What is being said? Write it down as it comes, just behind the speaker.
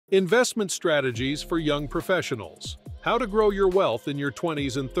Investment strategies for young professionals. How to grow your wealth in your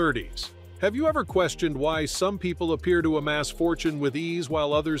 20s and 30s. Have you ever questioned why some people appear to amass fortune with ease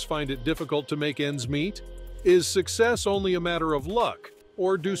while others find it difficult to make ends meet? Is success only a matter of luck,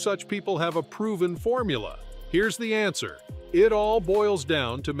 or do such people have a proven formula? Here's the answer. It all boils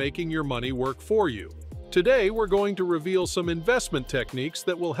down to making your money work for you. Today, we're going to reveal some investment techniques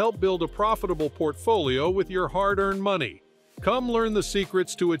that will help build a profitable portfolio with your hard-earned money. Come learn the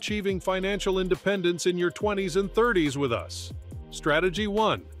secrets to achieving financial independence in your 20s and 30s with us. Strategy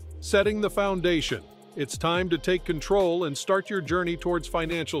 1. Setting the foundation. It's time to take control and start your journey towards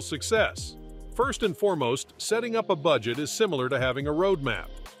financial success. First and foremost, setting up a budget is similar to having a roadmap.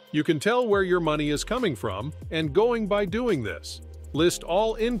 You can tell where your money is coming from and going by doing this. List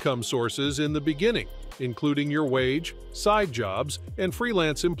all income sources in the beginning, including your wage, side jobs, and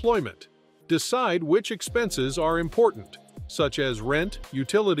freelance employment. Decide which expenses are important, such as rent,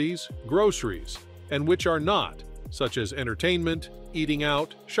 utilities, groceries, and which are not, such as entertainment, eating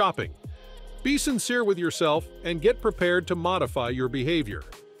out, shopping. Be sincere with yourself and get prepared to modify your behavior.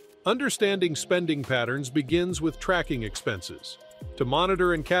 Understanding spending patterns begins with tracking expenses. To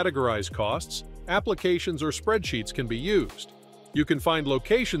monitor and categorize costs, applications or spreadsheets can be used. You can find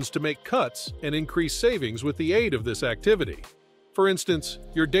locations to make cuts and increase savings with the aid of this activity. For instance,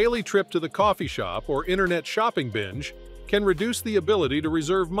 your daily trip to the coffee shop or internet shopping binge can reduce the ability to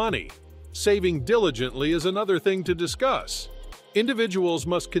reserve money. Saving diligently is another thing to discuss. Individuals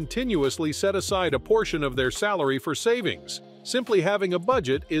must continuously set aside a portion of their salary for savings. Simply having a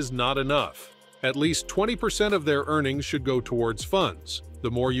budget is not enough. At least 20% of their earnings should go towards funds.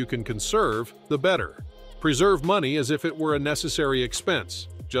 The more you can conserve, the better. Preserve money as if it were a necessary expense,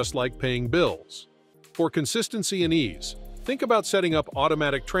 just like paying bills. For consistency and ease, think about setting up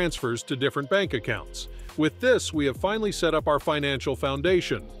automatic transfers to different bank accounts. With this, we have finally set up our financial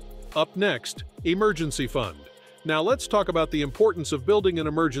foundation. Up next, emergency fund. Now let's talk about the importance of building an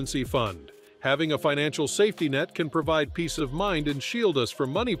emergency fund. Having a financial safety net can provide peace of mind and shield us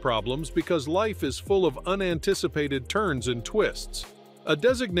from money problems because life is full of unanticipated turns and twists. A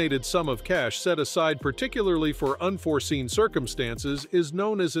designated sum of cash set aside particularly for unforeseen circumstances is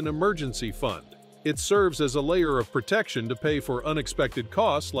known as an emergency fund. It serves as a layer of protection to pay for unexpected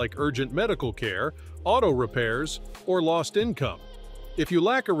costs like urgent medical care, auto repairs, or lost income. If you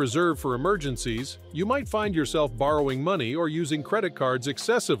lack a reserve for emergencies, you might find yourself borrowing money or using credit cards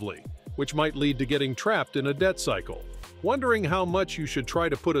excessively, which might lead to getting trapped in a debt cycle. Wondering how much you should try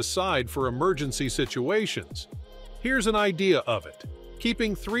to put aside for emergency situations? Here's an idea of it.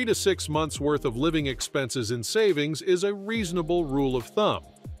 Keeping 3 to 6 months' worth of living expenses in savings is a reasonable rule of thumb,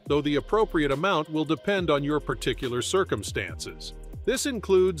 though the appropriate amount will depend on your particular circumstances. This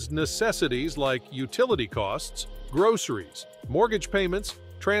includes necessities like utility costs, groceries, mortgage payments,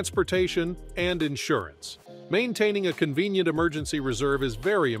 transportation, and insurance. Maintaining a convenient emergency reserve is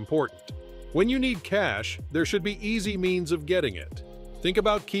very important. When you need cash, there should be easy means of getting it. Think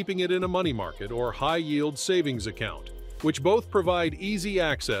about keeping it in a money market or high-yield savings account, which both provide easy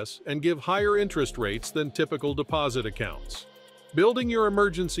access and give higher interest rates than typical deposit accounts. Building your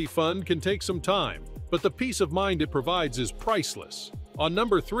emergency fund can take some time, but the peace of mind it provides is priceless. On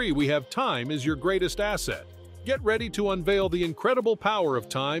number 3, we have time is your greatest asset. Get ready to unveil the incredible power of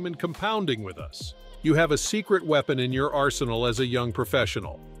time and compounding with us. You have a secret weapon in your arsenal as a young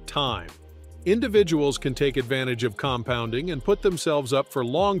professional: time. Individuals can take advantage of compounding and put themselves up for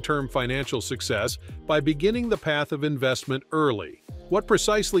long-term financial success by beginning the path of investment early. What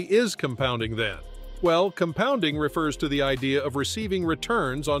precisely is compounding then? Well, compounding refers to the idea of receiving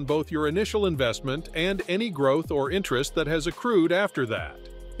returns on both your initial investment and any growth or interest that has accrued after that.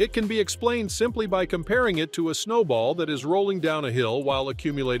 It can be explained simply by comparing it to a snowball that is rolling down a hill while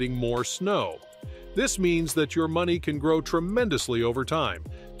accumulating more snow. This means that your money can grow tremendously over time,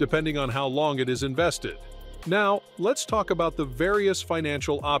 depending on how long it is invested. Now, let's talk about the various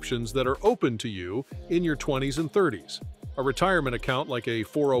financial options that are open to you in your 20s and 30s. A retirement account like a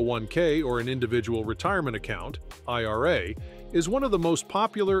 401k or an individual retirement account, IRA, is one of the most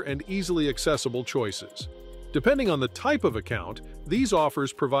popular and easily accessible choices. Depending on the type of account, these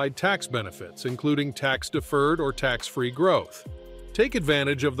offers provide tax benefits, including tax-deferred or tax-free growth. Take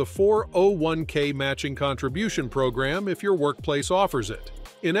advantage of the 401k matching contribution program if your workplace offers it.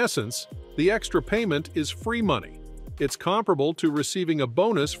 In essence, the extra payment is free money. It's comparable to receiving a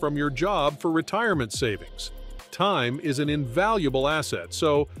bonus from your job for retirement savings. Time is an invaluable asset,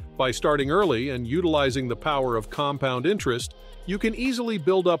 so by starting early and utilizing the power of compound interest, you can easily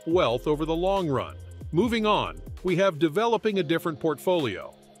build up wealth over the long run. Moving on, we have developing a different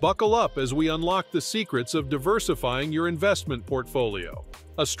portfolio. Buckle up as we unlock the secrets of diversifying your investment portfolio.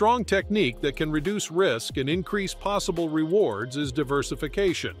 A strong technique that can reduce risk and increase possible rewards is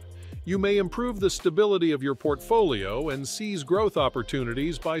diversification. You may improve the stability of your portfolio and seize growth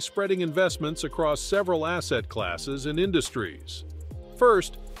opportunities by spreading investments across several asset classes and industries.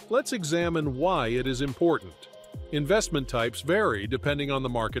 First, let's examine why it is important. Investment types vary depending on the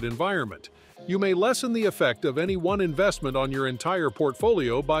market environment. You may lessen the effect of any one investment on your entire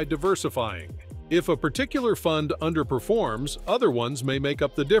portfolio by diversifying. If a particular fund underperforms, other ones may make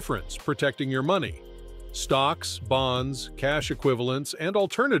up the difference, protecting your money. Stocks, bonds, cash equivalents, and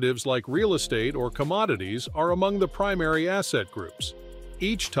alternatives like real estate or commodities are among the primary asset groups.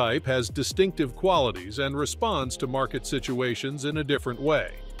 Each type has distinctive qualities and responds to market situations in a different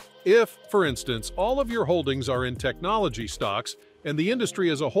way. If, for instance, all of your holdings are in technology stocks and the industry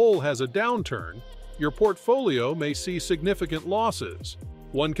as a whole has a downturn, your portfolio may see significant losses.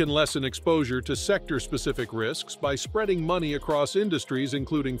 One can lessen exposure to sector-specific risks by spreading money across industries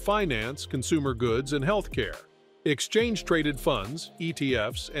including finance, consumer goods, and healthcare. Exchange-traded funds,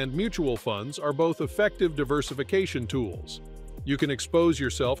 ETFs, and mutual funds are both effective diversification tools. You can expose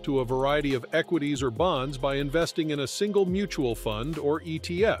yourself to a variety of equities or bonds by investing in a single mutual fund or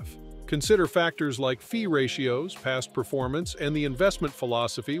ETF. Consider factors like fee ratios, past performance, and the investment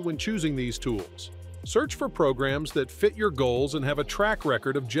philosophy when choosing these tools. Search for programs that fit your goals and have a track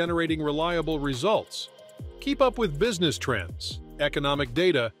record of generating reliable results. Keep up with business trends, economic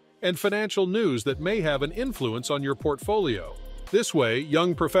data, and financial news that may have an influence on your portfolio. This way,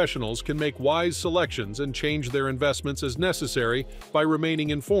 young professionals can make wise selections and change their investments as necessary by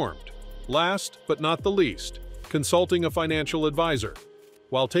remaining informed. Last but not the least, consulting a financial advisor.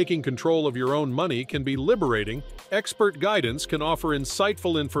 While taking control of your own money can be liberating, expert guidance can offer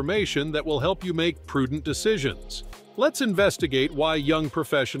insightful information that will help you make prudent decisions. Let's investigate why young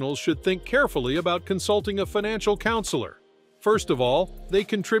professionals should think carefully about consulting a financial counselor. First of all, they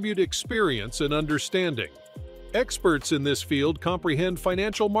contribute experience and understanding. Experts in this field comprehend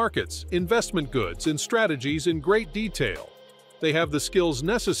financial markets, investment goods, and strategies in great detail. They have the skills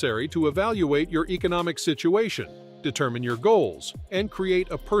necessary to evaluate your economic situation, determine your goals, and create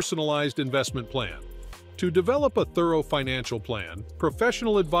a personalized investment plan. To develop a thorough financial plan,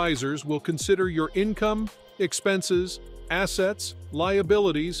 professional advisors will consider your income, expenses, assets,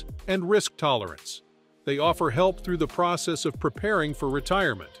 liabilities, and risk tolerance. They offer help through the process of preparing for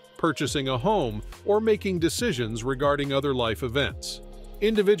retirement, purchasing a home, or making decisions regarding other life events.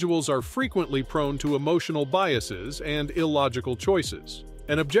 Individuals are frequently prone to emotional biases and illogical choices.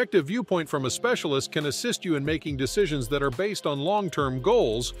 An objective viewpoint from a specialist can assist you in making decisions that are based on long-term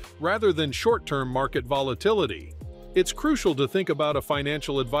goals rather than short-term market volatility. It's crucial to think about a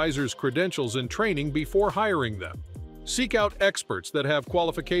financial advisor's credentials and training before hiring them. Seek out experts that have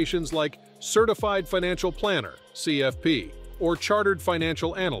qualifications like Certified Financial Planner, CFP, or Chartered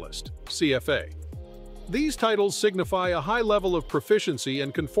Financial Analyst, CFA. These titles signify a high level of proficiency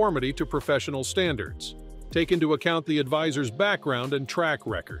and conformity to professional standards. Take into account the advisor's background and track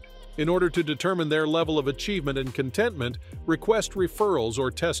record. In order to determine their level of achievement and contentment, request referrals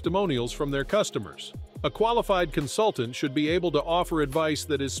or testimonials from their customers. A qualified consultant should be able to offer advice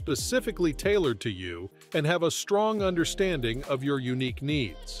that is specifically tailored to you and have a strong understanding of your unique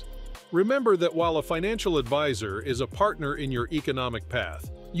needs. Remember that while a financial advisor is a partner in your economic path,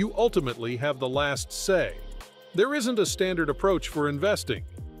 you ultimately have the last say. There isn't a standard approach for investing.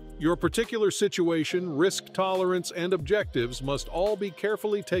 Your particular situation, risk tolerance, and objectives must all be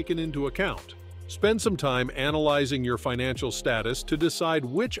carefully taken into account. Spend some time analyzing your financial status to decide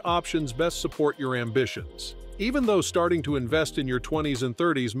which options best support your ambitions. Even though starting to invest in your 20s and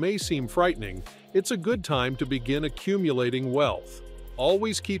 30s may seem frightening, it's a good time to begin accumulating wealth.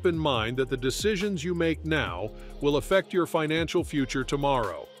 Always keep in mind that the decisions you make now will affect your financial future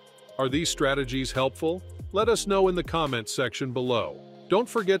tomorrow. Are these strategies helpful? Let us know in the comments section below. Don't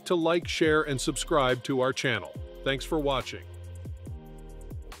forget to like, share, and subscribe to our channel. Thanks for watching.